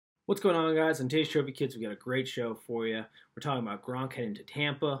What's going on, guys? On today's Trophy Kids, we got a great show for you. We're talking about Gronk heading to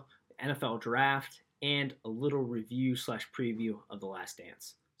Tampa, the NFL draft, and a little review/preview of The Last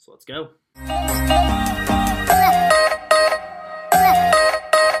Dance. So let's go.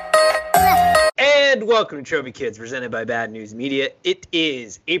 And welcome to Trophy Kids, presented by Bad News Media. It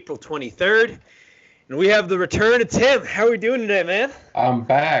is April 23rd, and we have the return of Tim. How are we doing today, man? I'm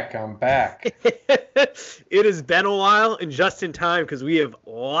back. It has been a while, and just in time, because we have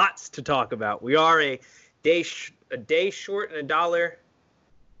lots to talk about. We are a day short and a dollar.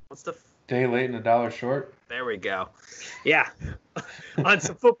 Day late and a dollar short? There we go. Yeah. On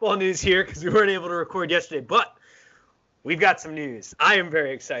some football news here, because we weren't able to record yesterday, but we've got some news. I am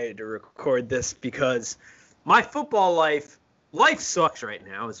very excited to record this because my football life sucks right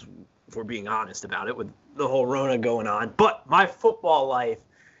now, if we're being honest about it, with the whole Rona going on. But my football life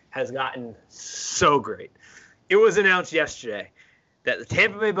has gotten so great. It was announced yesterday that the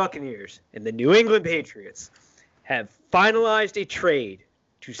Tampa Bay Buccaneers and the New England Patriots have finalized a trade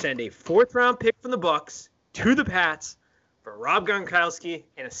to send a fourth-round pick from the Bucs to the Pats for Rob Gronkowski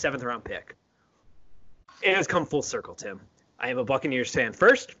and a seventh-round pick. It has come full circle, Tim. I am a Buccaneers fan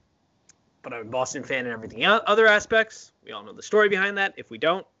first, but I'm a Boston fan in everything other aspects. We all know the story behind that. If we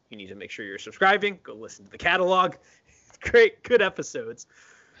don't, you need to make sure you're subscribing. Go listen to the catalog. Great, good episodes.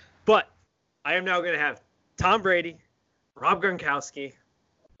 But I am now going to have Tom Brady, Rob Gronkowski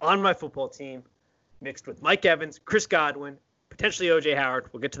on my football team, mixed with Mike Evans, Chris Godwin, potentially O.J. Howard.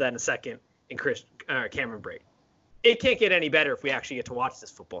 We'll get to that in a second, and Cameron Brate. It can't get any better if we actually get to watch this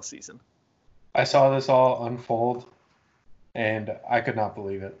football season. I saw this all unfold, and I could not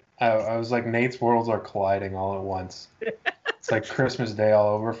believe it. I was like, Nate's worlds are colliding all at once. It's like Christmas Day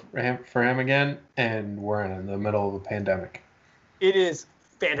all over for him again, and we're in the middle of a pandemic. It is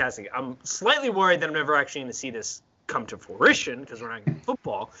fantastic. I'm slightly worried that I'm never actually going to see this come to fruition because we're not in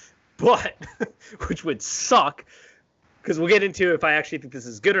football, but which would suck because we'll get into if I actually think this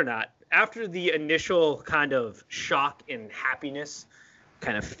is good or not. After the initial kind of shock and happiness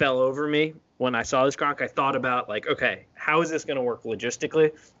kind of fell over me when I saw this Gronk, I thought about like, okay, how is this going to work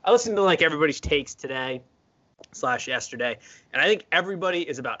logistically? I listened to like everybody's takes today/yesterday, and I think everybody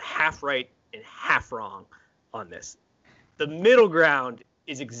is about half right and half wrong on this. The middle ground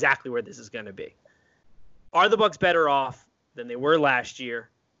is exactly where this is going to be. Are the Bucs better off than they were last year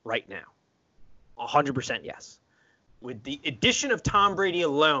right now? 100% yes. With the addition of Tom Brady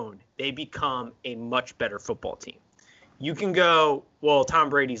alone, they become a much better football team. You can go, well, Tom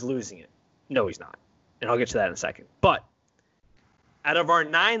Brady's losing it. No, he's not. And I'll get to that in a second. But out of our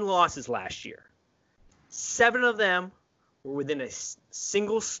 9 losses last year, 7 of them were within a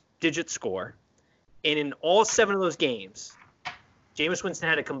single-digit score. And in all 7 of those games, Jameis Winston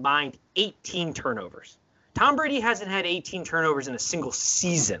had a combined 18 turnovers. Tom Brady hasn't had 18 turnovers in a single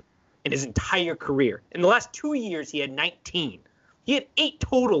season in his entire career. In the last 2 years, he had 19. He had 8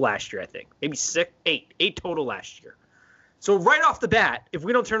 total last year, I think. Maybe 8 total last year. So right off the bat, if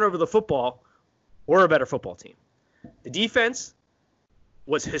we don't turn over the football, we're a better football team. The defense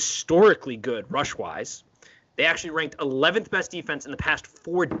was historically good rush-wise. They actually ranked 11th best defense in the past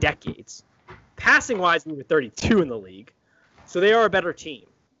 4 decades. Passing-wise, we were 32 in the league. So they are a better team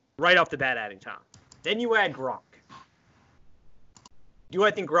right off the bat adding Tom. Then you add Gronk. Do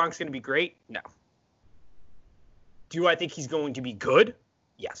I think Gronk's going to be great? No. Do I think he's going to be good?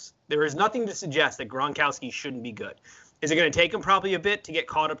 Yes. There is nothing to suggest that Gronkowski shouldn't be good. Is it going to take him probably a bit to get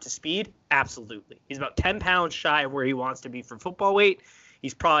caught up to speed? Absolutely. He's about 10 pounds shy of where he wants to be for football weight.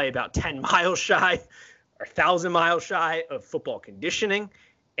 He's probably about 10 miles shy or 1,000 miles shy of football conditioning.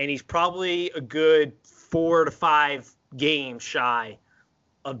 And he's probably a good 4 to 5 games shy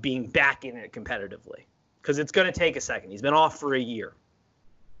of being back in it competitively. Because it's going to take a second. He's been off for a year.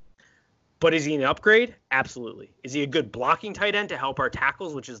 But is he an upgrade? Absolutely. Is he a good blocking tight end to help our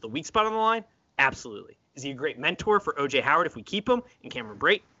tackles, which is the weak spot on the line? Absolutely. Is he a great mentor for O.J. Howard if we keep him and Cameron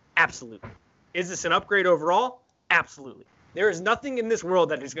Brate? Absolutely. Is this an upgrade overall? Absolutely. There is nothing in this world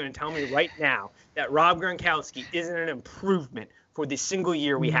that is going to tell me right now that Rob Gronkowski isn't an improvement for the single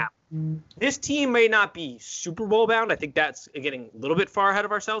year we have. This team may not be Super Bowl bound. I think that's getting a little bit far ahead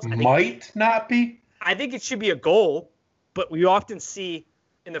of ourselves. Not be? I think it should be a goal, but we often see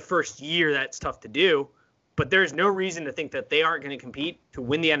in the first year that's tough to do. But there's no reason to think that they aren't going to compete to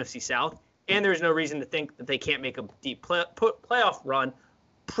win the NFC South. And there's no reason to think that they can't make a deep playoff run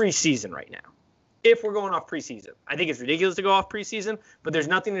preseason right now. If we're going off preseason. I think it's ridiculous to go off preseason, but there's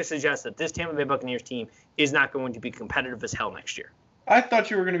nothing to suggest that this Tampa Bay Buccaneers team is not going to be competitive as hell next year. I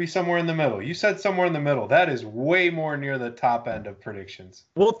thought you were going to be somewhere in the middle. You said somewhere in the middle. That is way more near the top end of predictions.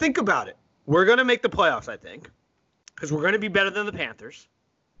 Well, think about it. We're going to make the playoffs, I think, because we're going to be better than the Panthers.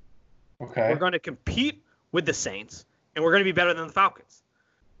 Okay. We're going to compete with the Saints, and we're going to be better than the Falcons.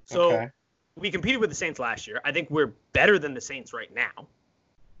 So we competed with the Saints last year. I think we're better than the Saints right now.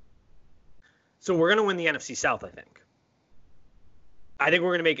 So we're going to win the NFC South, I think. I think we're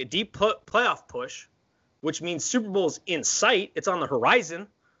going to make a deep playoff push, which means Super Bowl's in sight. It's on the horizon,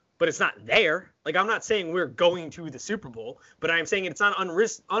 but it's not there. Like, I'm not saying we're going to the Super Bowl, but I'm saying it's not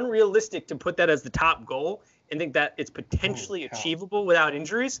unrealistic to put that as the top goal and think that it's potentially achievable without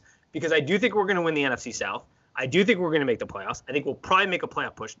injuries, because I do think we're going to win the NFC South. I do think we're going to make the playoffs. I think we'll probably make a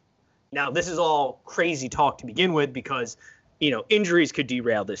playoff push. Now, this is all crazy talk to begin with because, injuries could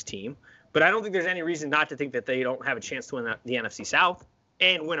derail this team. But I don't think there's any reason not to think that they don't have a chance to win the NFC South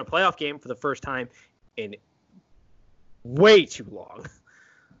and win a playoff game for the first time in way too long.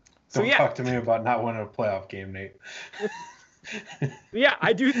 Don't talk to me about not winning a playoff game, Nate. Yeah,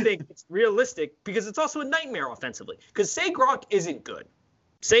 I do think it's realistic because it's also a nightmare offensively. Because say Gronk isn't good.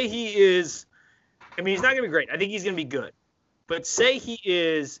 Say he is – he's not going to be great. I think he's going to be good. But say he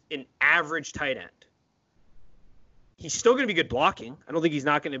is an average tight end. He's still going to be good blocking. I don't think he's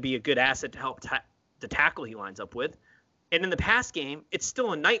not going to be a good asset to help the tackle he lines up with. And in the pass game, it's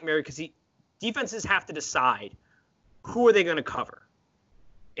still a nightmare because defenses have to decide who are they going to cover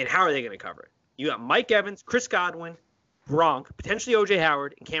and how are they going to cover it. You got Mike Evans, Chris Godwin, Gronk, potentially O.J.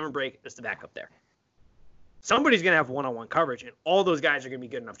 Howard, and Cameron Brake as the backup there. Somebody's going to have one-on-one coverage, and all those guys are going to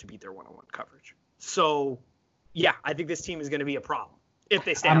be good enough to beat their one-on-one coverage. So, yeah, I think this team is going to be a problem if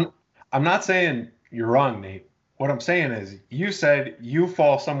they stay out. I'm not saying you're wrong, Nate. What I'm saying is you said you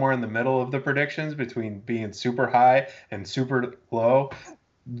fall somewhere in the middle of the predictions between being super high and super low.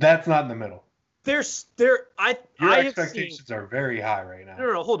 That's not in the middle. Your expectations are very high right now.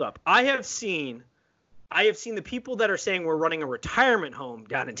 No, hold up. I have seen the people that are saying we're running a retirement home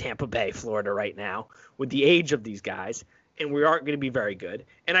down in Tampa Bay, Florida right now with the age of these guys, and we aren't going to be very good.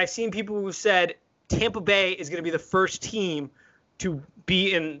 And I've seen people who said Tampa Bay is going to be the first team to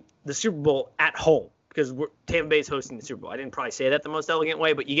be in the Super Bowl at home. Because Tampa Bay is hosting the Super Bowl. I didn't probably say that the most elegant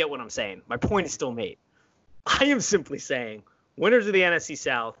way, but you get what I'm saying. My point is still made. I am simply saying winners of the NFC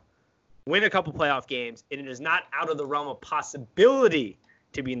South win a couple playoff games, and it is not out of the realm of possibility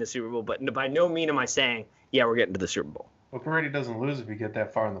to be in the Super Bowl. But by no means am I saying, yeah, we're getting to the Super Bowl. Well, Brady doesn't lose if you get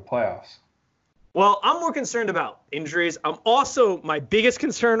that far in the playoffs. Well, I'm more concerned about injuries. My biggest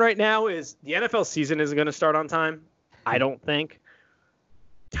concern right now is the NFL season isn't going to start on time. I don't think.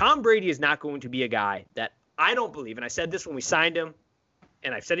 Tom Brady is not going to be a guy that I don't believe, and I said this when we signed him,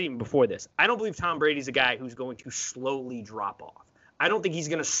 and I've said it even before this, I don't believe Tom Brady's a guy who's going to slowly drop off. I don't think he's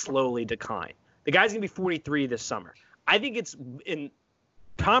going to slowly decline. The guy's going to be 43 this summer. I think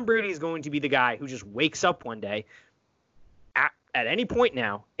Tom Brady is going to be the guy who just wakes up one day at any point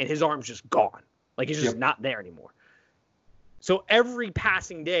now, and his arm's just gone. Like, he's just not there anymore. So every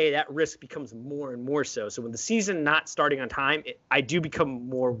passing day, that risk becomes more and more so. So when the season not starting on time, I do become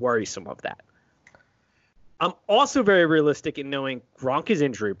more worrisome of that. I'm also very realistic in knowing Gronk is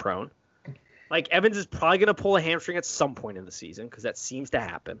injury prone. Like, Evans is probably going to pull a hamstring at some point in the season because that seems to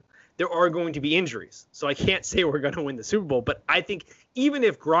happen. There are going to be injuries. So I can't say we're going to win the Super Bowl. But I think even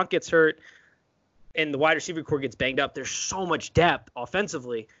if Gronk gets hurt and the wide receiver core gets banged up, there's so much depth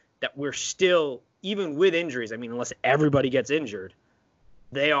offensively that we're still, even with injuries, unless everybody gets injured,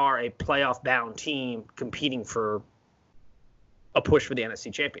 they are a playoff-bound team competing for a push for the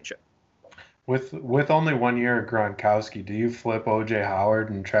NFC Championship. With only 1 year of Gronkowski, do you flip O.J. Howard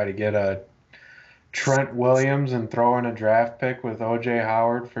and try to get a Trent Williams and throw in a draft pick with O.J.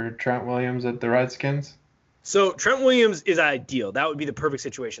 Howard for Trent Williams at the Redskins? So Trent Williams is ideal. That would be the perfect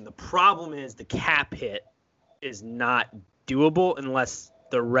situation. The problem is the cap hit is not doable unless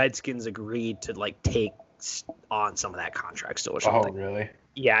the Redskins agreed to take on some of that contract still or something. Oh, really?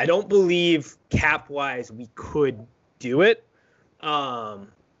 Yeah, I don't believe cap-wise we could do it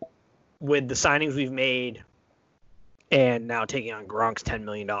with the signings we've made and now taking on Gronk's $10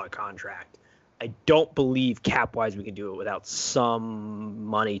 million contract. I don't believe cap-wise we can do it without some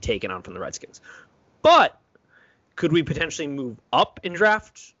money taken on from the Redskins. But could we potentially move up and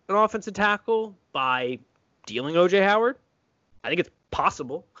draft an offensive tackle by dealing O.J. Howard? I think it's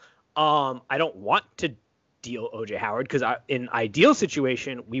possible. I don't want to deal O.J. Howard because in ideal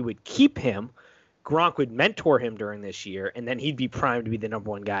situation, we would keep him. Gronk would mentor him during this year, and then he'd be primed to be the number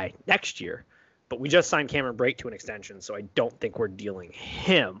one guy next year. But we just signed Cameron Brake to an extension, so I don't think we're dealing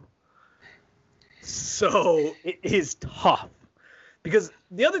him. So it is tough. Because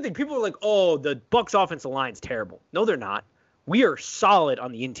the other thing, people are like, oh, the Bucs offensive line's terrible. No, they're not. We are solid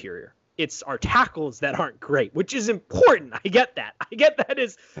on the interior. It's our tackles that aren't great, which is important. I get that. I get that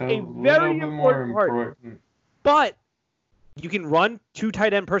is a very important part. But you can run two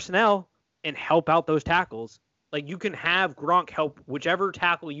tight end personnel and help out those tackles. Like, you can have Gronk help whichever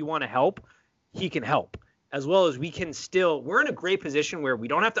tackle you want to help, he can help. As well as we're in a great position where we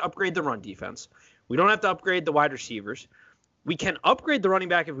don't have to upgrade the run defense. We don't have to upgrade the wide receivers. We can upgrade the running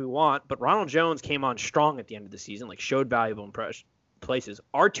back if we want, but Ronald Jones came on strong at the end of the season, like showed valuable places.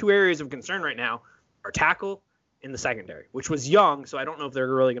 Our two areas of concern right now are tackle and the secondary, which was young, so I don't know if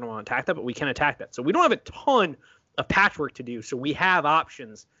they're really going to want to attack that, but we can attack that. So we don't have a ton of patchwork to do, so we have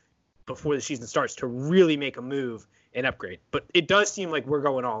options before the season starts to really make a move and upgrade. But it does seem like we're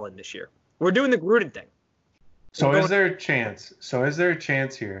going all in this year. We're doing the Gruden thing. So is there a chance?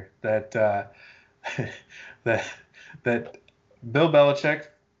 Here that that Bill Belichick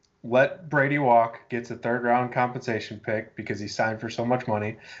let Brady walk, gets a 3rd round compensation pick because he signed for so much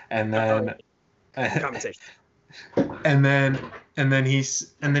money, and then compensation, and then he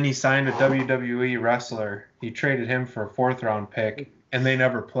signed a WWE wrestler. He traded him for a 4th round pick, and they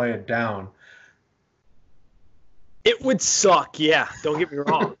never play it down. It would suck, yeah. Don't get me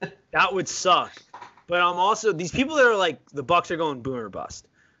wrong. That would suck. But I'm also, these people that are like, the Bucs are going boom or bust.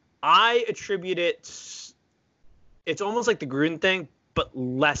 I attribute it's almost like the Gruden thing, but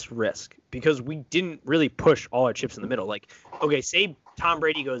less risk, because we didn't really push all our chips in the middle. Like, okay, say Tom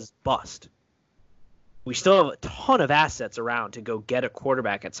Brady goes bust. We still have a ton of assets around to go get a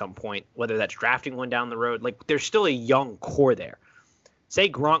quarterback at some point, whether that's drafting one down the road. Like, there's still a young core there. Say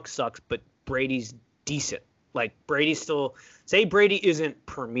Gronk sucks, but Brady's decent. Like, say Brady isn't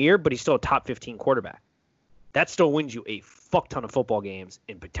premier, but he's still a top 15 quarterback. That still wins you a fuck ton of football games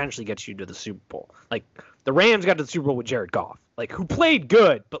and potentially gets you to the Super Bowl. Like, the Rams got to the Super Bowl with Jared Goff, like, who played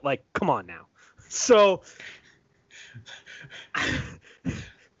good, but, like, come on now. So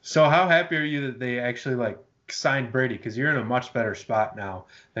how happy are you that they actually, like, signed Brady? Because you're in a much better spot now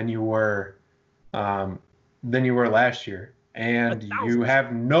than you were last year. And you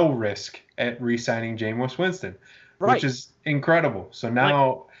have no risk at re-signing Jameis Winston, which is incredible. So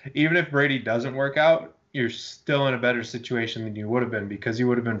now, even if Brady doesn't work out, you're still in a better situation than you would have been, because you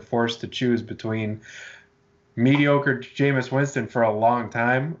would have been forced to choose between mediocre Jameis Winston for a long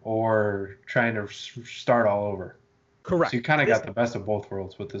time or trying to start all over. Correct. So you kind of got the best of both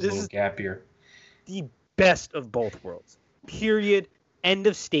worlds with this little gap here. The best of both worlds. Period. End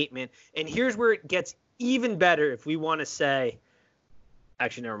of statement. And here's where it gets even better if we want to say,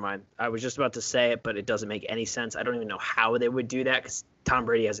 actually, never mind. I was just about to say it, but it doesn't make any sense. I don't even know how they would do that because Tom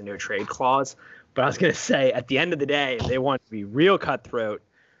Brady has a no trade clause. But I was going to say, at the end of the day, if they want to be real cutthroat,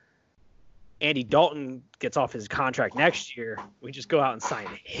 Andy Dalton gets off his contract next year. We just go out and sign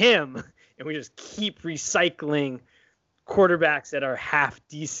him, and we just keep recycling quarterbacks that are half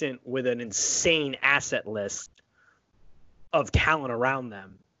decent with an insane asset list of talent around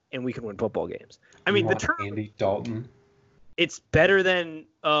them, and we can win football games. I mean, the term Andy Dalton. It's better than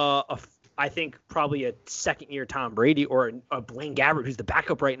I think probably a second-year Tom Brady or a Blaine Gabbert, who's the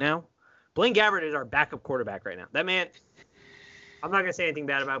backup right now. Blaine Gabbert is our backup quarterback right now. That man, I'm not going to say anything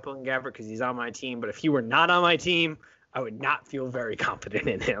bad about Blaine Gabbert because he's on my team, but if he were not on my team, I would not feel very confident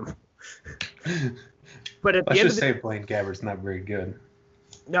in him. But at the end of the day, Blaine Gabbert's not very good.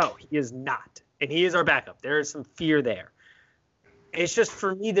 No, he is not. And he is our backup. There is some fear there. It's just,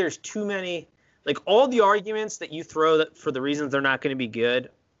 for me, there's too many. Like, all the arguments that you throw that for the reasons they're not going to be good,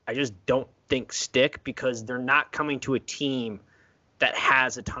 I just don't think stick, because they're not coming to a team that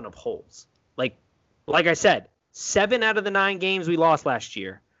has a ton of holes. Like I said, 7 out of the 9 games we lost last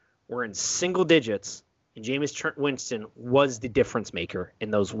year were in single digits, and Jameis Winston was the difference maker in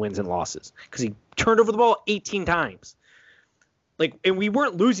those wins and losses because he turned over the ball 18 times. Like, and we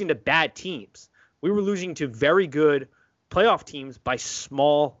weren't losing to bad teams. We were losing to very good playoff teams by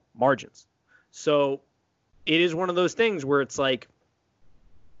small margins. So it is one of those things where it's like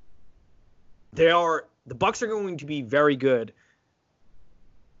the Bucs are going to be very good,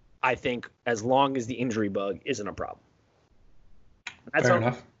 I think, as long as the injury bug isn't a problem. Fair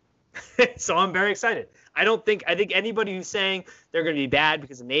enough. So I'm very excited. I think anybody who's saying they're going to be bad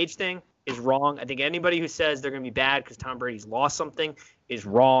because of an age thing is wrong. I think anybody who says they're going to be bad because Tom Brady's lost something is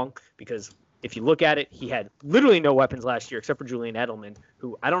wrong, because if you look at it, he had literally no weapons last year except for Julian Edelman,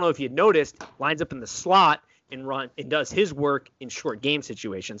 who, I don't know if you had noticed, lines up in the slot and does his work in short game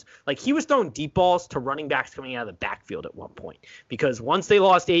situations. Like, he was throwing deep balls to running backs coming out of the backfield at one point, because once they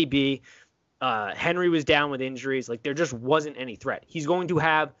lost AB, Henry was down with injuries. Like, there just wasn't any threat. He's going to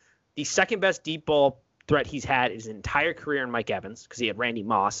have the second best deep ball threat he's had his entire career in Mike Evans, because he had Randy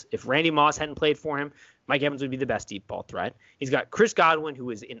Moss. If Randy Moss hadn't played for him, Mike Evans would be the best deep ball threat. He's got Chris Godwin, who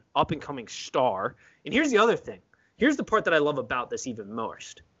is an up-and-coming star. And here's the other thing. Here's the part that I love about this even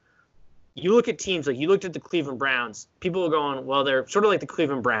most. You look at teams, like you looked at the Cleveland Browns, people are going, well, they're sort of like the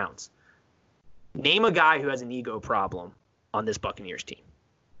Cleveland Browns. Name a guy who has an ego problem on this Buccaneers team.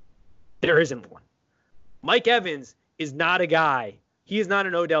 There isn't one. Mike Evans is not a guy. He is not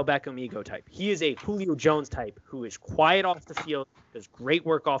an Odell Beckham ego type. He is a Julio Jones type who is quiet off the field, does great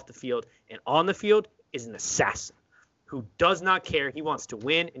work off the field, and on the field is an assassin who does not care. He wants to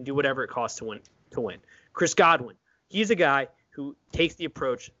win and do whatever it costs to win. Chris Godwin, he's a guy who takes the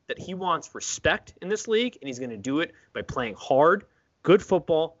approach that he wants respect in this league, and he's going to do it by playing hard, good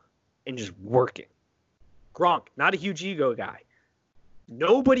football, and just working. Gronk, not a huge ego guy.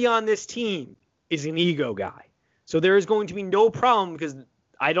 Nobody on this team is an ego guy. So there is going to be no problem, because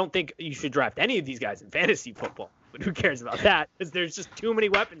I don't think you should draft any of these guys in fantasy football. But who cares about that? Because there's just too many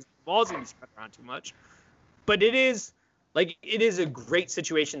weapons. The ball's going to be spread around too much. But it is a great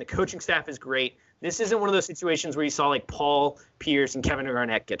situation. The coaching staff is great. This isn't one of those situations where you saw like Paul Pierce and Kevin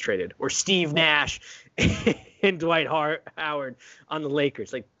Garnett get traded, or Steve Nash and Dwight Howard on the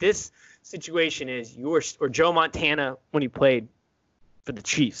Lakers. Like, this situation is or Joe Montana when he played for the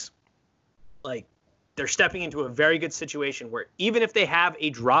Chiefs. Like, they're stepping into a very good situation where even if they have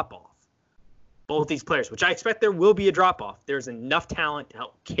a drop-off, both these players, which I expect there will be a drop-off, there's enough talent to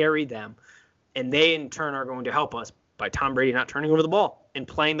help carry them, and they in turn are going to help us by Tom Brady not turning over the ball and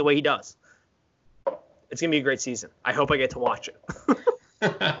playing the way he does. It's going to be a great season. I hope I get to watch it.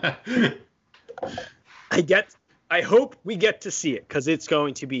 I hope we get to see it, because it's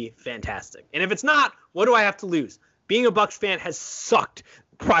going to be fantastic. And if it's not, what do I have to lose? Being a Bucs fan has sucked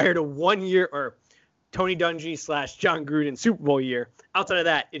prior to 1 year, or Tony Dungy / John Gruden Super Bowl year. Outside of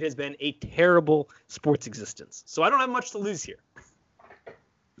that, it has been a terrible sports existence. So I don't have much to lose here.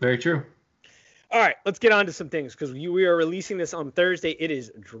 Very true. All right, let's get on to some things, because we are releasing this on Thursday. It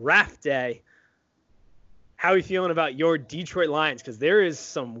is draft day. How are you feeling about your Detroit Lions? Because there is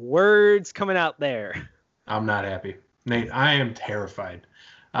some words coming out there. I'm not happy, Nate. I am terrified.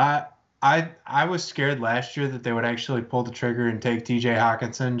 I was scared last year that they would actually pull the trigger and take T.J.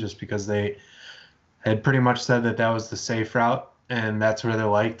 Hawkinson, just because they had pretty much said that was the safe route, and that's where they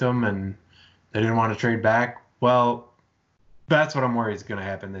liked him, and they didn't want to trade back. Well, that's what I'm worried is going to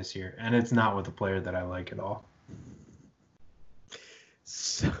happen this year, and it's not with a player that I like at all.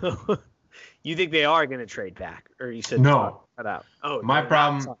 So, you think they are going to trade back, or you said no? Cut out. Oh, my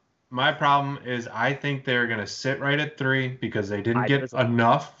problem is I think they're going to sit right at 3 because they didn't get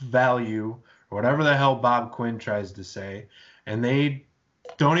enough value, or whatever the hell Bob Quinn tries to say, and they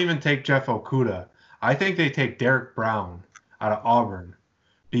don't even take Jeff Okudah. I think they take Derek Brown out of Auburn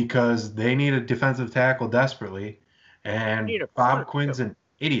because they need a defensive tackle desperately, and Bob Quinn's an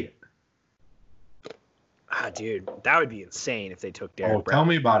idiot. Dude, that would be insane if they took Derek Brown. Tell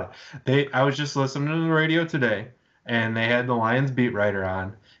me about it. I was just listening to the radio today, and they had the Lions beat writer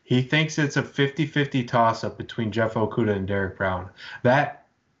on. He thinks it's a 50-50 toss-up between Jeff Okudah and Derek Brown. That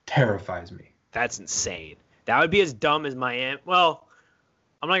terrifies me. That's insane. That would be as dumb as Miami. Well,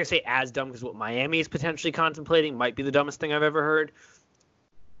 I'm not going to say as dumb, because what Miami is potentially contemplating might be the dumbest thing I've ever heard.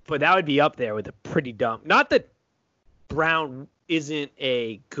 But that would be up there with a pretty dumb. Not that Brown isn't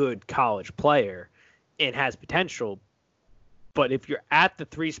a good college player and has potential, but if you're at the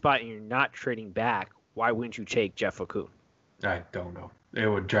 3 spot and you're not trading back, why wouldn't you take Jeff Okudah? I don't know. It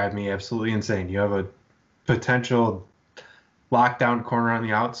would drive me absolutely insane. You have a potential lockdown corner on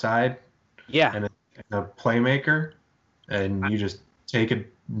the outside, and a playmaker, and you just take a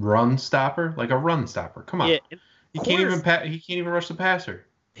run stopper, like a run stopper. Come on, he can't even rush the passer.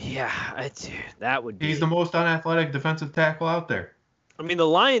 Yeah, that would be. He's the most unathletic defensive tackle out there. I mean, the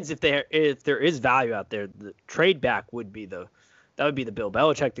Lions, if there is value out there, the trade back would be the Bill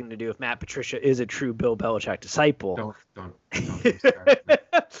Belichick thing to do if Matt Patricia is a true Bill Belichick disciple. Don't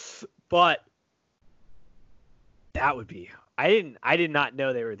But that would be. I did not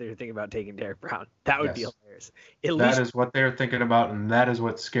know they were thinking about taking Derek Brown. That would be hilarious. That is what they're thinking about, and that is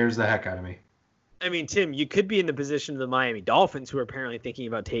what scares the heck out of me. I mean, Tim, you could be in the position of the Miami Dolphins, who are apparently thinking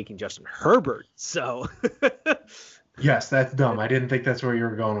about taking Justin Herbert. So. Yes, that's dumb. I didn't think that's where you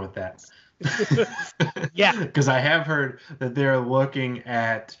were going with that. Yeah. Because I have heard that they're looking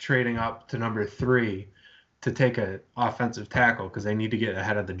at trading up to number 3 to take an offensive tackle because they need to get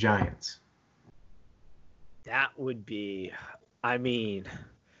ahead of the Giants. That would be, I mean.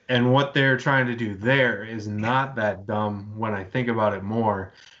 And what they're trying to do there is not that dumb when I think about it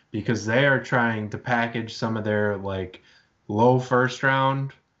more, because they are trying to package some of their like low first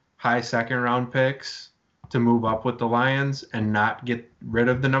round, high second round picks to move up with the Lions and not get rid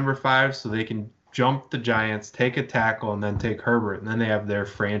of the number 5 so they can jump the Giants, take a tackle, and then take Herbert. And then they have their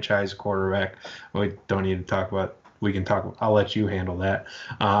franchise quarterback. We don't need to talk about. We can talk. I'll let you handle that.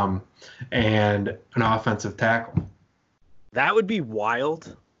 And an offensive tackle. That would be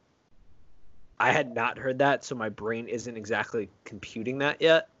wild. I had not heard that, so my brain isn't exactly computing that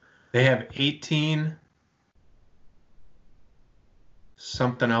yet. They have 18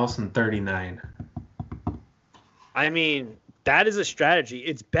 something else and 39. I mean, that is a strategy.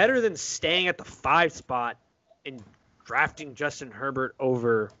 It's better than staying at the 5 spot and drafting Justin Herbert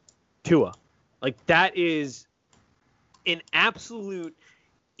over Tua. Like, that is an absolute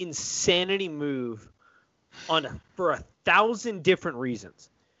insanity move for 1,000 different reasons.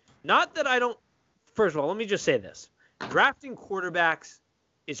 Not that I don't. First of all, let me just say this: drafting quarterbacks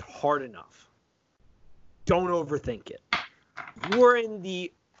is hard enough. Don't overthink it. You are in the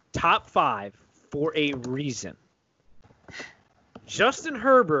top 5 for a reason. Justin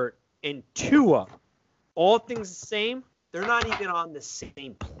Herbert and Tua, all things the same, they're not even on the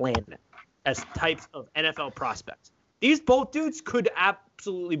same planet as types of NFL prospects. These both dudes could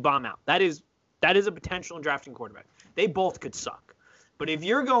absolutely bomb out. That is a potential in drafting quarterback. They both could suck. But if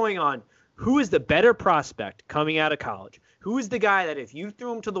you're going on who is the better prospect coming out of college, who is the guy that if you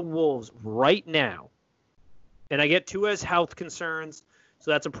threw him to the Wolves right now, and I get Tua's health concerns, so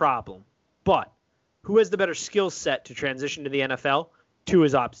that's a problem, but who has the better skill set to transition to the NFL?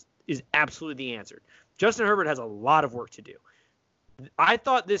 Tua is absolutely the answer. Justin Herbert has a lot of work to do. I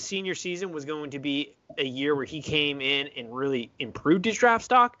thought this senior season was going to be a year where he came in and really improved his draft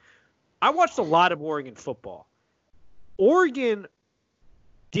stock. I watched a lot of Oregon football. Oregon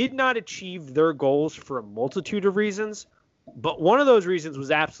did not achieve their goals for a multitude of reasons, but one of those reasons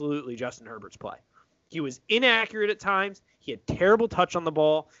was absolutely Justin Herbert's play. He was inaccurate at times. He had terrible touch on the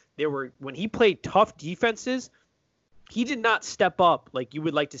ball. When he played tough defenses, he did not step up like you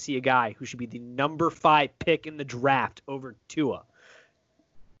would like to see a guy who should be the number 5 pick in the draft over Tua.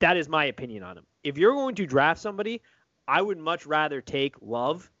 That is my opinion on him. If you're going to draft somebody, I would much rather take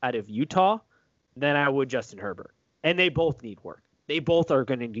Love out of Utah than I would Justin Herbert. And they both need work. They both are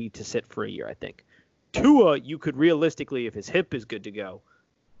going to need to sit for a year, I think. Tua, you could realistically, if his hip is good to go,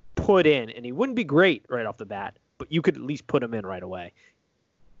 put in, and he wouldn't be great right off the bat, but you could at least put him in right away.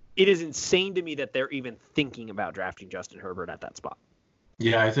 It is insane to me that they're even thinking about drafting Justin Herbert at that spot.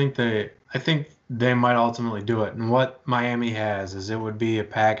 Yeah, I think they might ultimately do it. And what Miami has is it would be a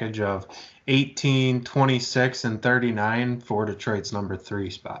package of 18, 26, and 39 for Detroit's number 3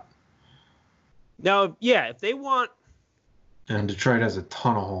 spot. Now, yeah, if they want... And Detroit has a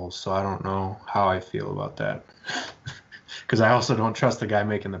ton of holes, so I don't know how I feel about that. Because I also don't trust the guy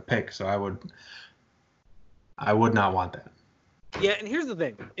making the pick, so I would not want that. Yeah, and here's the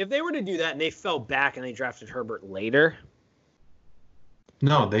thing. If they were to do that and they fell back and they drafted Herbert later...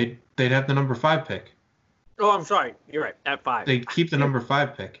 No, they'd have the number 5 pick. Oh, I'm sorry. You're right. At 5. They'd keep the number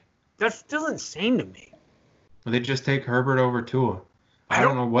 5 pick. That's still insane to me. They just take Herbert over Tua. I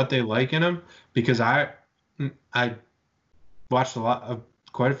don't know what they like in him because I watched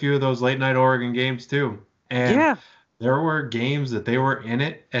quite a few of those late night Oregon games too. And there were games that they were in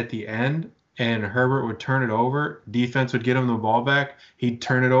it at the end and Herbert would turn it over. Defense would get him the ball back. He'd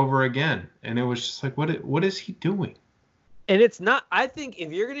turn it over again. And it was just like, what is he doing? And it's not, I think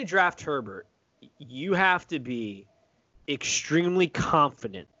if you're going to draft Herbert, you have to be extremely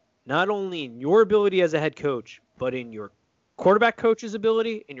confident, not only in your ability as a head coach, but in your quarterback coach's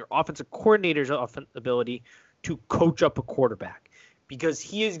ability and your offensive coordinator's ability to coach up a quarterback. Because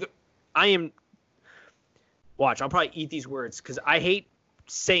watch, I'll probably eat these words because I hate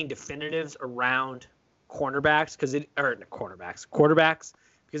saying definitives around quarterbacks because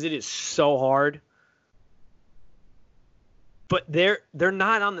it is so hard. But they're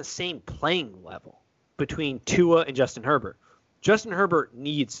not on the same playing level between Tua and Justin Herbert. Justin Herbert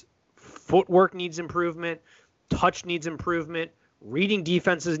footwork needs improvement, touch needs improvement, reading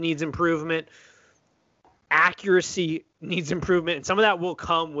defenses needs improvement, accuracy needs improvement, and some of that will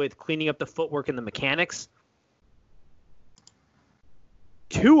come with cleaning up the footwork and the mechanics.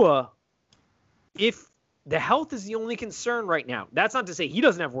 Tua, if the health is the only concern right now, that's not to say he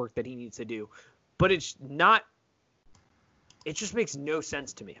doesn't have work that he needs to do, but it just makes no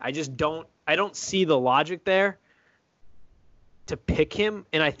sense to me. I don't see the logic there to pick him,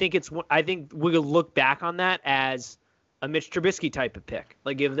 and I think we'll look back on that as a Mitch Trubisky type of pick.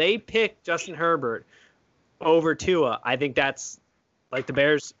 Like if they pick Justin Herbert over Tua, I think that's like the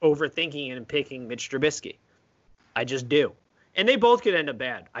Bears overthinking and picking Mitch Trubisky. I just do. And they both could end up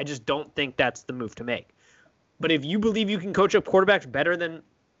bad. I just don't think that's the move to make. But if you believe you can coach up quarterbacks better than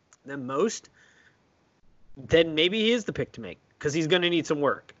most, then maybe he is the pick to make because he's going to need some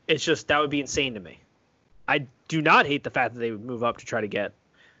work. It's just that would be insane to me. I do not hate the fact that they would move up to try to get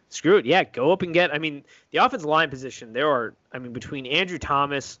screwed. Yeah, go up and get. I mean, the offensive line position, between Andrew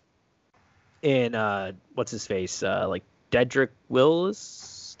Thomas and what's his face, like Dedrick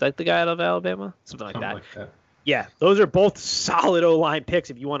Willis. like the guy out of Alabama, something like Something that. like that. Yeah, those are both solid O-line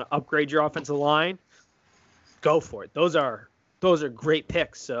picks. If you want to upgrade your offensive line, go for it. Those are great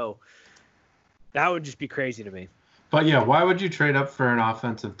picks. So that would just be crazy to me. But yeah, why would you trade up for an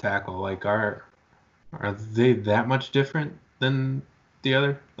offensive tackle? Like, are they that much different than the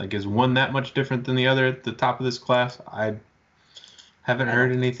other? Like, is one that much different than the other at the top of this class? I haven't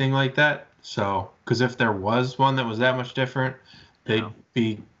heard anything like that. So, because if there was one that was that much different, they'd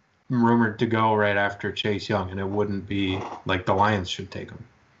be rumored to go right after Chase Young, and it wouldn't be like the Lions should take him.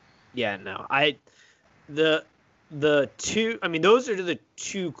 Yeah, no. The two, I mean, those are the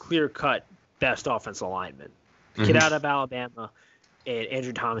two clear-cut best offensive linemen. The kid out of Alabama and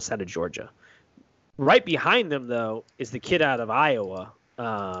Andrew Thomas out of Georgia. Right behind them, though, is the kid out of Iowa,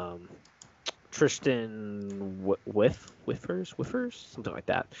 Tristan Whiffers, something like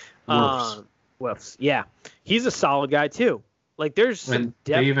that. Whiffs. Yeah, he's a solid guy too. Like, there's some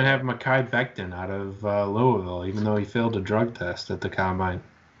depth. They even have Mekhi Becton out of Louisville, even though he failed a drug test at the combine.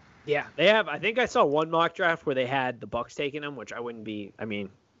 Yeah, they have. I think I saw one mock draft where they had the Bucs taking him, which I wouldn't be. I mean,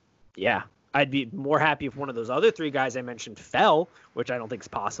 yeah, I'd be more happy if one of those other three guys I mentioned fell, which I don't think is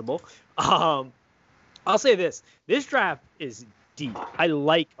possible. I'll say this draft is deep. I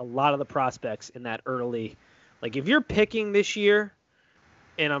like a lot of the prospects in that early. Like, if you're picking this year,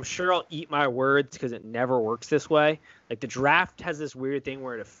 and I'm sure I'll eat my words because it never works this way. Like, the draft has this weird thing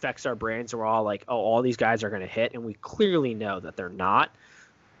where it affects our brains. We're all like, oh, all these guys are going to hit, and we clearly know that they're not.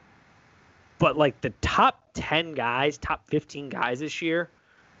 But, like, the top 10 guys, top 15 guys this year,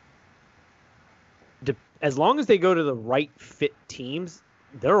 as long as they go to the right fit teams,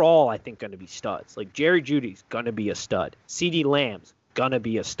 they're all, I think, going to be studs. Like, Jerry Jeudy's going to be a stud. CeeDee Lamb's going to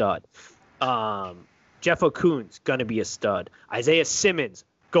be a stud. Jeff Okune's going to be a stud. Isaiah Simmons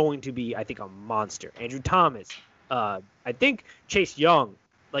going to be, I think, a monster. Andrew Thomas. I think Chase Young.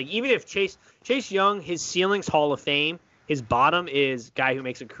 Like, even if Chase Young, his ceiling's Hall of Fame, his bottom is guy who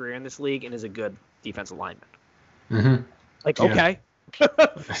makes a career in this league and is a good defensive lineman. Mm-hmm. Like, okay.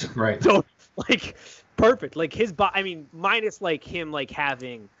 Right. So, like, perfect. Like, I mean, minus, like, him, like,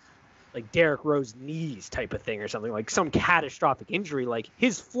 having, like, Derrick Rose knees type of thing or something, like some catastrophic injury. Like,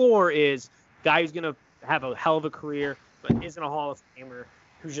 his floor is guy who's going to have a hell of a career but isn't a Hall of Famer,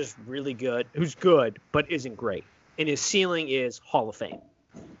 who's just really good, who's good but isn't great. And his ceiling is Hall of Fame.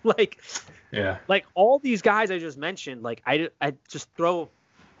 Like, yeah. Like, all these guys I just mentioned, like, I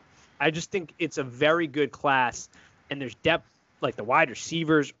just think it's a very good class, and there's depth. Like, the wide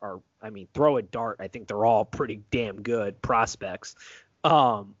receivers are, I mean, throw a dart. I think they're all pretty damn good prospects.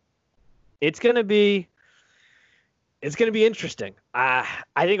 It's gonna be interesting. I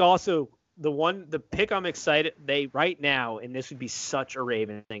think also the pick I'm excited right now, and this would be such a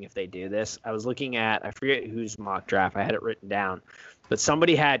Raven thing if they do this. I was looking at, I forget whose mock draft, I had it written down, but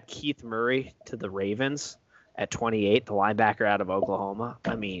somebody had Keith Murray to the Ravens at 28, the linebacker out of Oklahoma.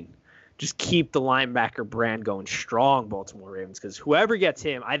 I mean, just keep the linebacker brand going strong, Baltimore Ravens, because whoever gets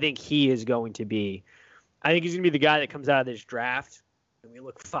him, I think he's going to be the guy that comes out of this draft, and we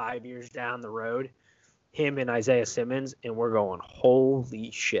look 5 years down the road, him and Isaiah Simmons, and we're going, holy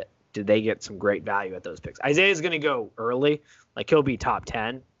shit, did they get some great value at those picks? Isaiah's going to go early. Like, he'll be top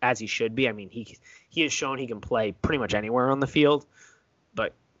 10, as he should be. I mean, he has shown he can play pretty much anywhere on the field.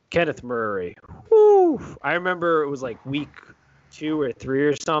 But Kenneth Murray, whoo, I remember it was like week 2 or 3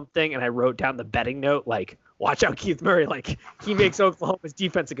 or something, and I wrote down the betting note, like, watch out Keith Murray. Like, he makes Oklahoma's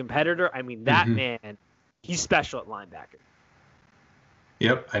defense a competitor. I mean, that man, he's special at linebacker.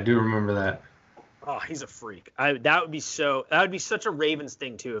 Yep, I do remember that. Oh, he's a freak. That would be such a Ravens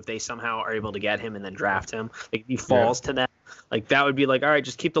thing too if they somehow are able to get him and then draft him. Like, if he falls to them, like, that would be like, all right,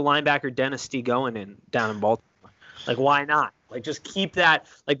 just keep the linebacker dynasty going down in Baltimore. Like, why not? Like, just keep that.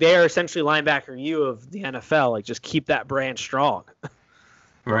 Like, they are essentially linebacker U of the NFL. Like, just keep that brand strong.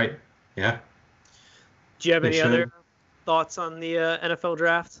 Right. Yeah. Do you have any other thoughts on the NFL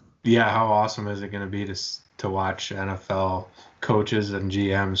draft? Yeah. How awesome is it going to be to watch NFL coaches and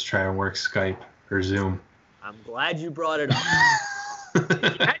GMs try and work Skype or Zoom? I'm glad you brought it up.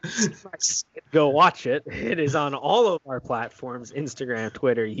 Go watch it. It is on all of our platforms: Instagram,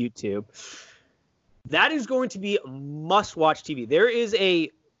 Twitter, YouTube. That is going to be must-watch TV. There is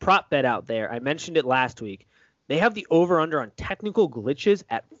a prop bet out there. I mentioned it last week. They have the over-under on technical glitches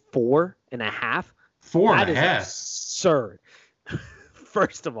at 4.5. 4.5? That is absurd.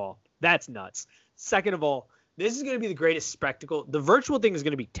 First of all, that's nuts. Second of all, this is going to be the greatest spectacle. The virtual thing is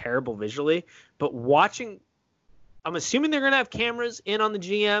going to be terrible visually, but watching, I'm assuming they're going to have cameras in on the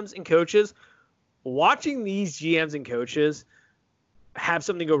GMs and coaches. Watching these GMs and coaches have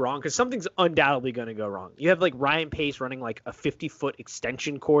something go wrong, because something's undoubtedly going to go wrong. You have like Ryan Pace running like a 50-foot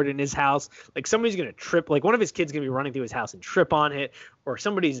extension cord in his house. Like somebody's going to trip, like one of his kids going to be running through his house and trip on it, or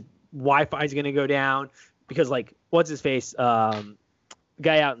somebody's Wi-Fi is going to go down because like what's his face, the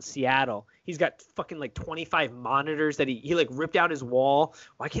guy out in Seattle, he's got fucking like 25 monitors that he like ripped out his wall.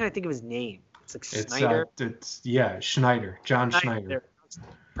 Why can't I think of his name? It's like Snyder. Schneider, John Schneider.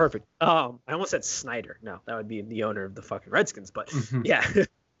 Perfect. I almost said Snyder. No, that would be the owner of the fucking Redskins. But yeah,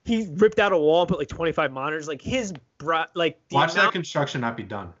 he ripped out a wall and put like 25 monitors. Like his watch that construction not be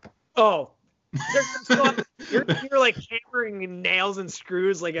done. Oh, you're like hammering nails and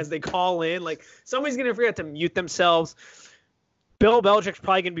screws like as they call in. Like somebody's gonna forget to mute themselves. Bill Belichick's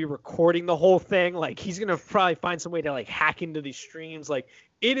probably gonna be recording the whole thing. Like he's gonna probably find some way to like hack into these streams. Like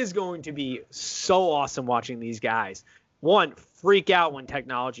it is going to be so awesome watching these guys. One, freak out when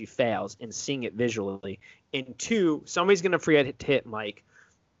technology fails and seeing it visually. And two, somebody's going to forget to hit Mike.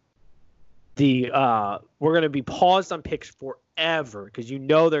 We're going to be paused on picks forever because you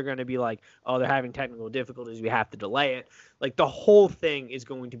know they're going to be like, oh, they're having technical difficulties. We have to delay it. Like the whole thing is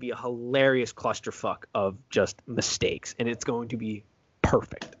going to be a hilarious clusterfuck of just mistakes, and it's going to be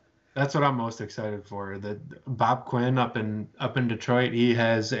perfect. That's what I'm most excited for. That Bob Quinn up in Detroit, he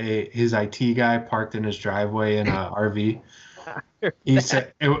has his IT guy parked in his driveway in a RV. He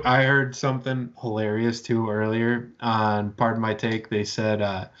said, I heard something hilarious too earlier on Pardon My Take. They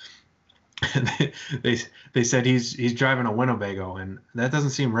said they said he's driving a Winnebago, and that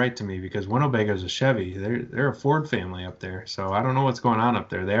doesn't seem right to me because Winnebago's a Chevy. They're a Ford family up there, so I don't know what's going on up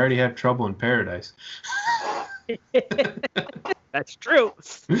there. They already have trouble in paradise. That's true.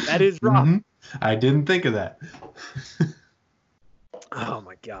 That is rough. I didn't think of that. Oh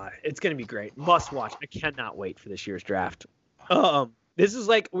my god, it's gonna be great. Must watch. I cannot wait for this year's draft. This is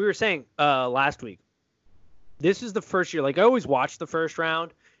like we were saying last week. This is the first year. Like I always watch the first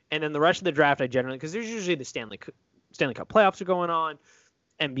round, and then the rest of the draft I generally, because there's usually the Stanley Cup playoffs are going on,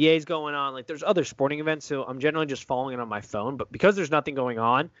 NBA's going on. Like there's other sporting events, so I'm generally just following it on my phone. But because there's nothing going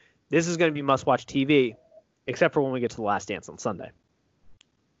on, this is going to be must watch TV. Except for when we get to The Last Dance on Sunday,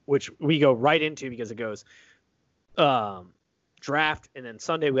 which we go right into because it goes draft, and then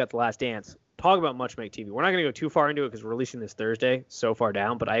Sunday we got The Last Dance. Talk about Much Make TV. We're not going to go too far into it because we're releasing this Thursday, so far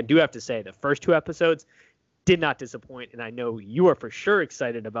down. But I do have to say the first two episodes did not disappoint, and I know you are for sure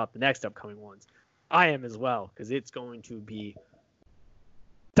excited about the next upcoming ones. I am as well because it's going to be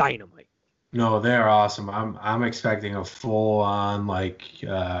dynamite. No, they're awesome. I'm expecting a full on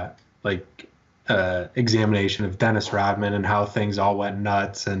examination of Dennis Rodman and how things all went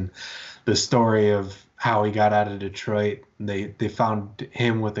nuts, and the story of how he got out of Detroit. They found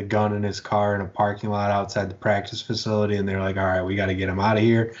him with a gun in his car in a parking lot outside the practice facility, and they're like, all right, we got to get him out of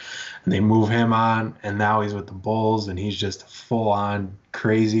here. And they move him on, and now he's with the Bulls, and he's just full on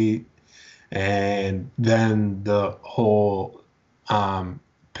crazy. And then the whole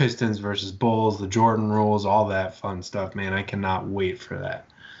Pistons versus Bulls, the Jordan rules, all that fun stuff, man. I cannot wait for that.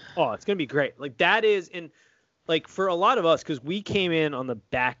 Oh, it's going to be great. Like that is in like for a lot of us, because we came in on the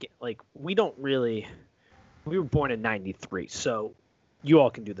back, like we were born in 93. So you all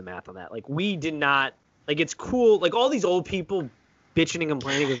can do the math on that. Like we did not, like it's cool. Like all these old people bitching and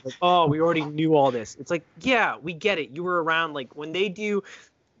complaining like, oh, we already knew all this. It's like, yeah, we get it. You were around like when they do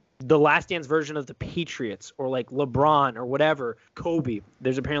the Last Dance version of the Patriots or like LeBron or whatever, Kobe.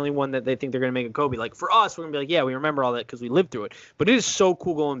 There's apparently one that they think they're going to make a Kobe. Like for us, we're going to be like, yeah, we remember all that because we lived through it. But it is so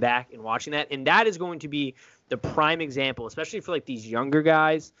cool going back and watching that. And that is going to be the prime example, especially for like these younger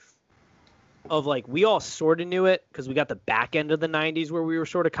guys of like, we all sort of knew it because we got the back end of the 90s where we were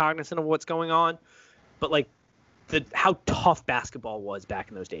sort of cognizant of what's going on. But like how tough basketball was back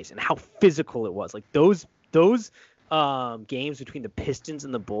in those days and how physical it was. Like those games between the Pistons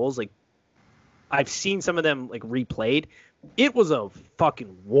and the Bulls, like I've seen some of them like replayed. It was a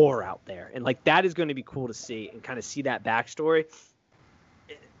fucking war out there, and like that is going to be cool to see and kind of see that backstory.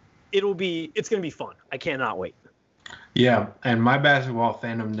 It's going to be fun. I cannot wait. Yeah, and my basketball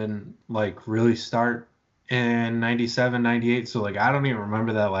fandom didn't like really start in 97, 98, so like I don't even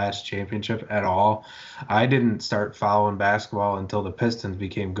remember that last championship at all. I didn't start following basketball until the Pistons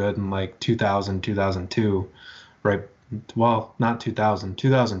became good in like 2000, 2002. Right. Well, not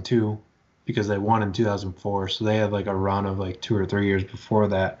 2002, because they won in 2004. So they had like a run of like 2 or 3 years before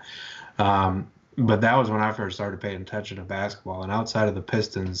that. But that was when I first started paying attention to basketball. And outside of the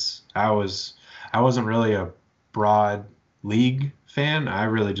Pistons, I wasn't really a broad league fan. I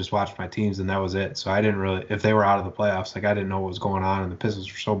really just watched my teams, and that was it. So I didn't really, if they were out of the playoffs, like I didn't know what was going on. And the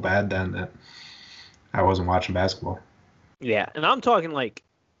Pistons were so bad then that I wasn't watching basketball. Yeah. And I'm talking like,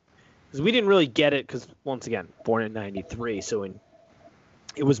 because we didn't really get it because, once again, born in 93. So in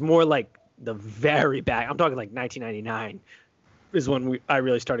it was more like the very back. I'm talking like 1999 is when I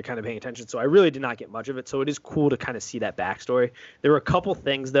really started kind of paying attention. So I really did not get much of it. So it is cool to kind of see that backstory. There were a couple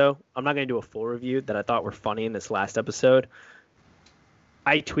things, though. I'm not going to do a full review that I thought were funny in this last episode.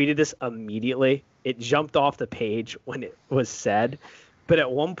 I tweeted this immediately. It jumped off the page when it was said. But at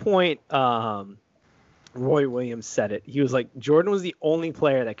one point, Roy Williams said it. He was like, Jordan was the only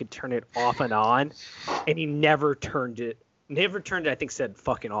player that could turn it off and on, and he never turned it, I think said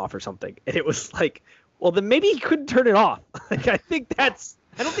fucking off or something. And it was like, well, then maybe he couldn't turn it off. Like, I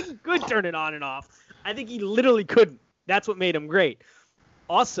don't think he could turn it on and off. I think he literally couldn't. That's what made him great.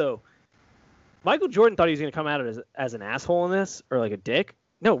 Also, Michael Jordan thought he was going to come out as an asshole in this, or like a dick.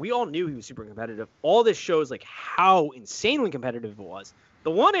 No, we all knew he was super competitive. All this shows like how insanely competitive it was. The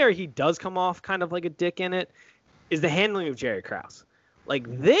one area he does come off kind of like a dick in it is the handling of Jerry Krause. Like,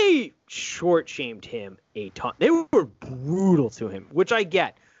 they short-shamed him a ton. They were brutal to him, which I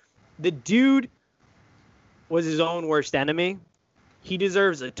get. The dude was his own worst enemy. He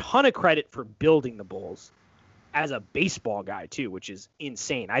deserves a ton of credit for building the Bulls as a baseball guy, too, which is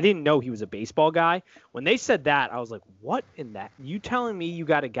insane. I didn't know he was a baseball guy. When they said that, I was like, what in that? You telling me you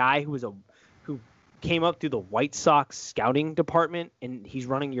got a guy who came up through the White Sox scouting department and he's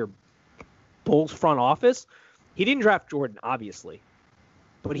running your Bulls front office? He didn't draft Jordan, obviously,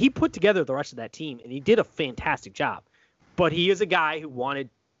 but he put together the rest of that team and he did a fantastic job. But he is a guy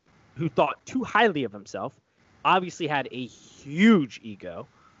who thought too highly of himself, obviously had a huge ego,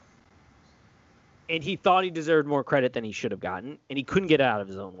 and he thought he deserved more credit than he should have gotten, and he couldn't get it out of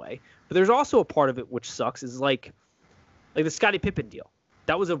his own way. But there's also a part of it which sucks, is like the Scottie Pippen deal.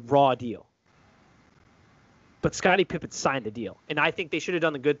 That was a raw deal. But Scottie Pippen signed the deal. And I think they should have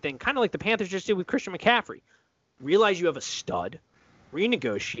done the good thing, kind of like the Panthers just did with Christian McCaffrey. Realize you have a stud,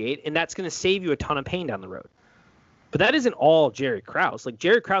 renegotiate, and that's going to save you a ton of pain down the road. But that isn't all Jerry Krause. Like,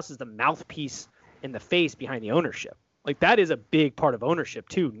 Jerry Krause is the mouthpiece and the face behind the ownership. Like, that is a big part of ownership,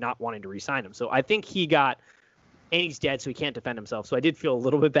 too, not wanting to re-sign him. So I think he got – and he's dead, so he can't defend himself. So I did feel a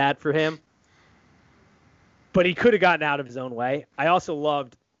little bit bad for him. But he could have gotten out of his own way. I also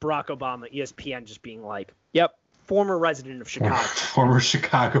loved Barack Obama, ESPN, just being like, yep, former resident of Chicago. Former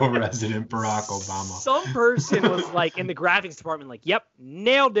Chicago resident Barack Obama. Some person was like in the graphics department like, yep,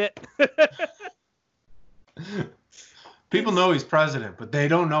 nailed it. People know he's president, but they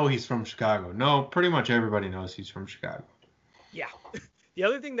don't know he's from Chicago. No, pretty much everybody knows he's from Chicago. Yeah. The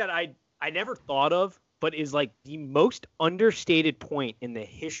other thing that I never thought of, but is like the most understated point in the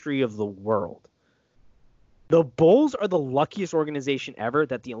history of the world. The Bulls are the luckiest organization ever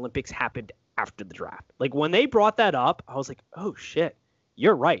that the Olympics happened after the draft. Like, when they brought that up, I was like, oh, shit,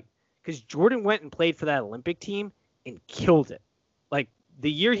 you're right. Because Jordan went and played for that Olympic team and killed it. Like,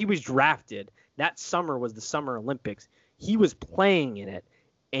 the year he was drafted, that summer was the Summer Olympics. He was playing in it,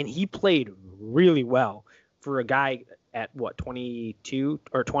 and he played really well for a guy at, 22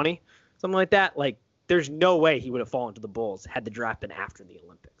 or 20? Something like that. Like, there's no way he would have fallen to the Bulls had the draft been after the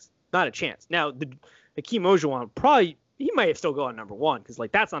Olympics. Not a chance. Now, Hakeem Olajuwon probably he might have still gone number one because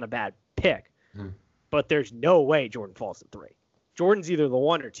like that's not a bad pick, but there's no way Jordan falls at 3. Jordan's either the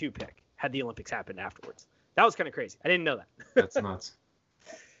 1 or 2 pick had the Olympics happened afterwards. That was kind of crazy. I didn't know that. That's nuts.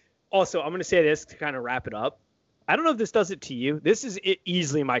 Also, I'm going to say this to kind of wrap it up. I don't know if this does it to you. This is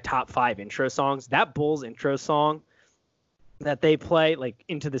easily my top 5 intro songs. That Bulls intro song that they play like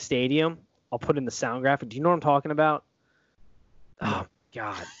into the stadium, I'll put in the sound graphic. Do you know what I'm talking about? Oh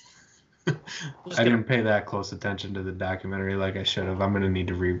God. I didn't pay that close attention to the documentary like I should have. I'm going to need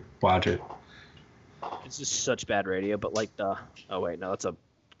to re-watch it. It's just such bad radio, but like oh wait, no, that's a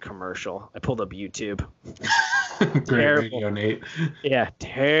commercial. I pulled up YouTube. Great terrible radio, Nate. Yeah,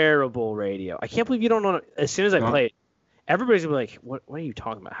 terrible radio. I can't believe you don't know. As soon as I play it, everybody's gonna be like, what are you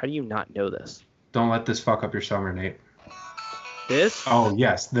talking about? How do you not know this? Don't let this fuck up your summer, Nate. This? Oh,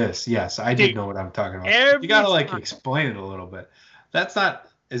 yes, this. Yes, I did know what I'm talking about. You got to like explain it a little bit. That's not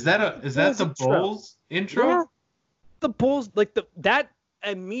Is that the Bulls intro? Yeah. The Bulls that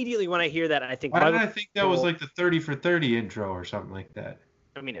immediately when I hear that I think why did I think that was like the 30 for 30 intro or something like that?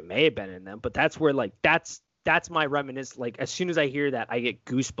 I mean, it may have been in them, but that's where like that's my reminiscence. Like as soon as I hear that, I get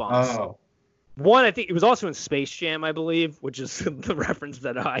goosebumps. Oh. One, I think it was also in Space Jam, I believe, which is the reference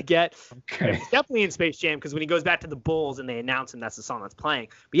that I get. Okay. It's definitely in Space Jam because when he goes back to the Bulls and they announce him, that's the song that's playing.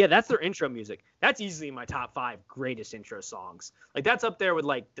 But yeah, that's their intro music. That's easily my top 5 greatest intro songs. Like that's up there with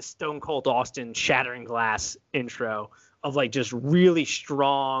like the Stone Cold Austin Shattering Glass intro of like just really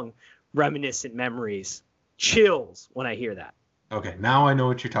strong, reminiscent memories. Chills when I hear that. Okay, now I know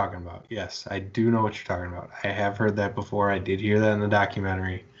what you're talking about. Yes, I do know what you're talking about. I have heard that before. I did hear that in the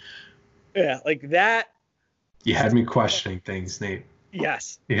documentary. Yeah, like that. You had me questioning things, Nate.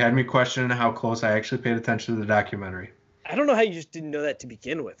 Yes. You had me questioning how close I actually paid attention to the documentary. I don't know how you just didn't know that to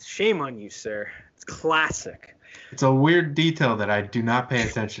begin with. Shame on you, sir. It's classic. It's a weird detail that I do not pay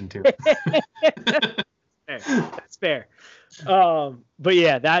attention to. That's fair. But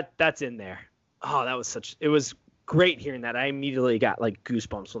yeah, that's in there. Oh, it was great hearing that. I immediately got like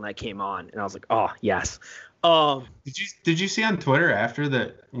goosebumps when that came on, and I was like, oh yes. Did you see on Twitter after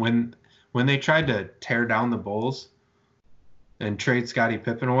that when they tried to tear down the Bulls and trade Scottie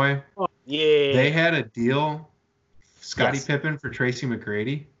Pippen away? Oh, yeah. They had a deal, Scottie Yes. Pippen for Tracy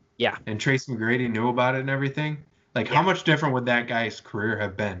McGrady. Yeah. And Tracy McGrady knew about it and everything. Like, Yeah. how much different would that guy's career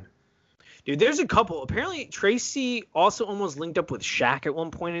have been? Dude, there's a couple. Apparently, Tracy also almost linked up with Shaq at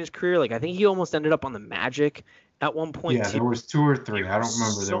one point in his career. Like, I think he almost ended up on the Magic at one point, Yeah, too. there was 2 or 3. I don't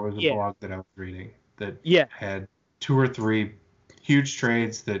remember. There was a Yeah. blog that I was reading that Yeah. had 2 or 3 huge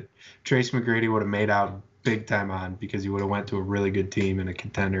trades that Tracy McGrady would have made out big time on because he would have went to a really good team and a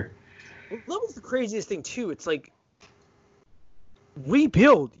contender. Well, that was the craziest thing, too. It's like,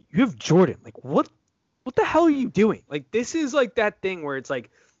 rebuild. You have Jordan. Like, what the hell are you doing? Like, this is like that thing where it's like,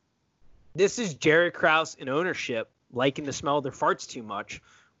 this is Jerry Krause in ownership liking the smell of their farts too much,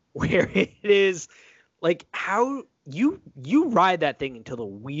 where it is like how you ride that thing until the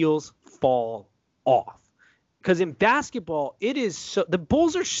wheels fall off. Because in basketball, it is so the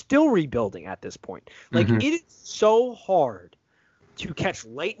Bulls are still rebuilding at this point. Like Mhm. it is so hard to catch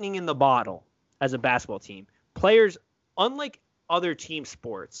lightning in the bottle as a basketball team. Players, unlike other team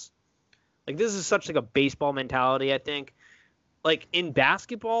sports, like this is such like a baseball mentality, I think. Like in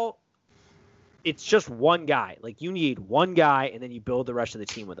basketball, it's just one guy. Like you need one guy and then you build the rest of the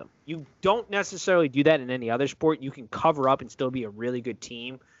team with him. You don't necessarily do that in any other sport. You can cover up and still be a really good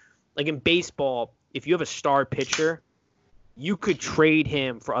team. Like in baseball, if you have a star pitcher, you could trade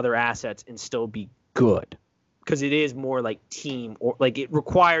him for other assets and still be good. Because it is more like team, or like it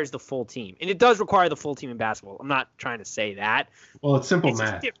requires the full team. And it does require the full team in basketball. I'm not trying to say that. Well, it's simple It's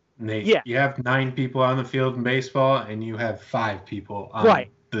just math, different. Nate. Yeah. You have 9 people on the field in baseball, and you have 5 people on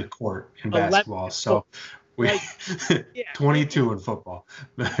Right. the court in 11 basketball. So we Like, yeah. 22 in football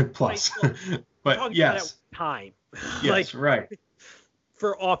plus. Like, But Talking about yes, that time. yes, right.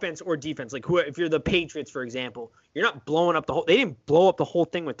 For offense or defense. Like if you're the Patriots, for example, you're not blowing up the whole. They didn't blow up the whole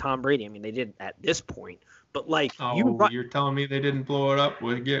thing with Tom Brady. I mean, they did at this point, but like You're telling me they didn't blow it up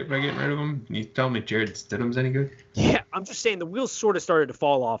by getting rid of him? You telling me Jared Stidham's any good? yeah, I'm just saying the wheels sort of started to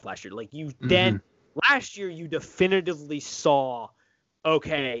fall off last year. Like then last year you definitively saw,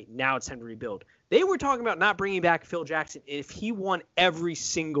 okay, now it's time to rebuild. They were talking about not bringing back Phil Jackson if he won every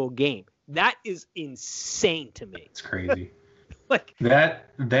single game. That is insane to me. It's crazy. Like that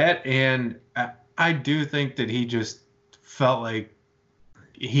and I do think that he just felt like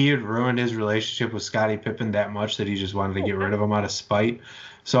he had ruined his relationship with Scottie Pippen that much that he just wanted to get rid of him out of spite.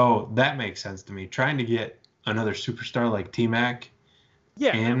 So that makes sense to me. Trying to get another superstar like T-Mac,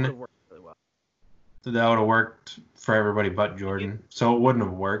 yeah, that and would work really well. that would have worked for everybody but Jordan. So it wouldn't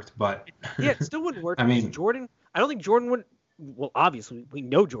have worked, but Yeah, it still wouldn't work. I because mean- Jordan. I don't think Jordan would. Well, obviously, we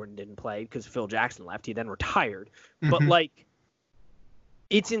know Jordan didn't play because Phil Jackson left. He then retired. But Mhm. like,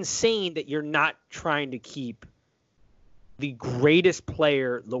 it's insane that you're not trying to keep the greatest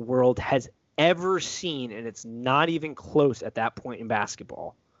player the world has ever seen, and it's not even close at that point in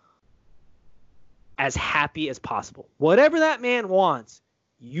basketball, as happy as possible. Whatever that man wants,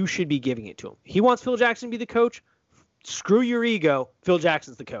 you should be giving it to him. He wants Phil Jackson to be the coach. Screw your ego. Phil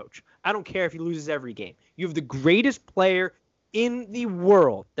Jackson's the coach. I don't care if he loses every game. You have the greatest player in the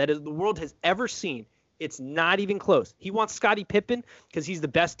world the world has ever seen. It's not even close. He wants Scottie Pippen because he's the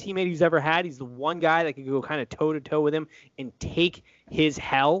best teammate he's ever had. He's the one guy that could go kind of toe-to-toe with him and take his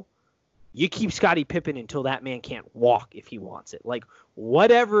hell. You keep Scottie Pippen until that man can't walk if he wants it. Like,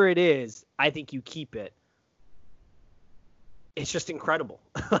 whatever it is, I think you keep it. It's just incredible.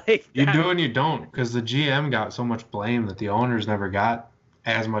 Like you that- do and you don't, because the GM got so much blame that the owners never got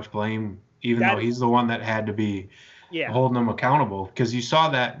as much blame, even That- though he's the one that had to be Yeah. holding them accountable. Because you saw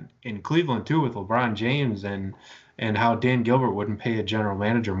that in Cleveland too with LeBron James and how Dan Gilbert wouldn't pay a general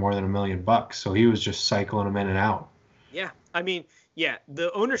manager more than $1 million, so he was just cycling them in and out. Yeah, I mean, yeah,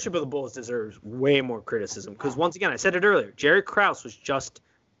 the ownership of the Bulls deserves way more criticism because once again, I said it earlier, Jerry Krause was just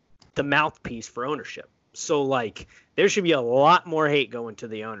the mouthpiece for ownership. So like, there should be a lot more hate going to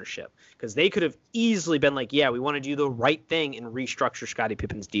the ownership because they could have easily been like, yeah, we want to do the right thing and restructure Scottie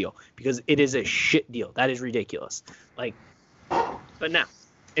Pippen's deal because it is a shit deal. That is ridiculous. Like, but now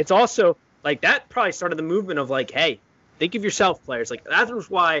it's also like that probably started the movement of like, hey, think of yourself, players. Like that was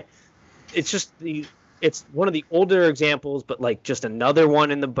why it's one of the older examples, but like just another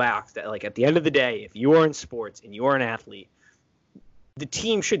one in the box that like at the end of the day, if you are in sports and you are an athlete, the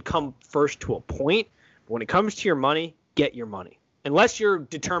team should come first to a point. But when it comes to your money, get your money. Unless you're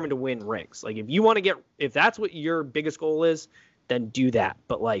determined to win rings. Like if that's what your biggest goal is, then do that.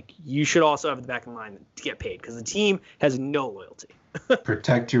 But like you should also have the back of the line to get paid because the team has no loyalty.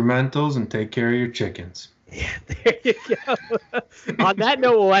 Protect your mentals and take care of your chickens. Yeah, there you go. On that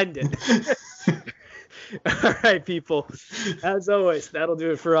note, we'll end it. All right, people. As always, that'll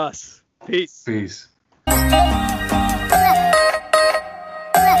do it for us. Peace. Peace.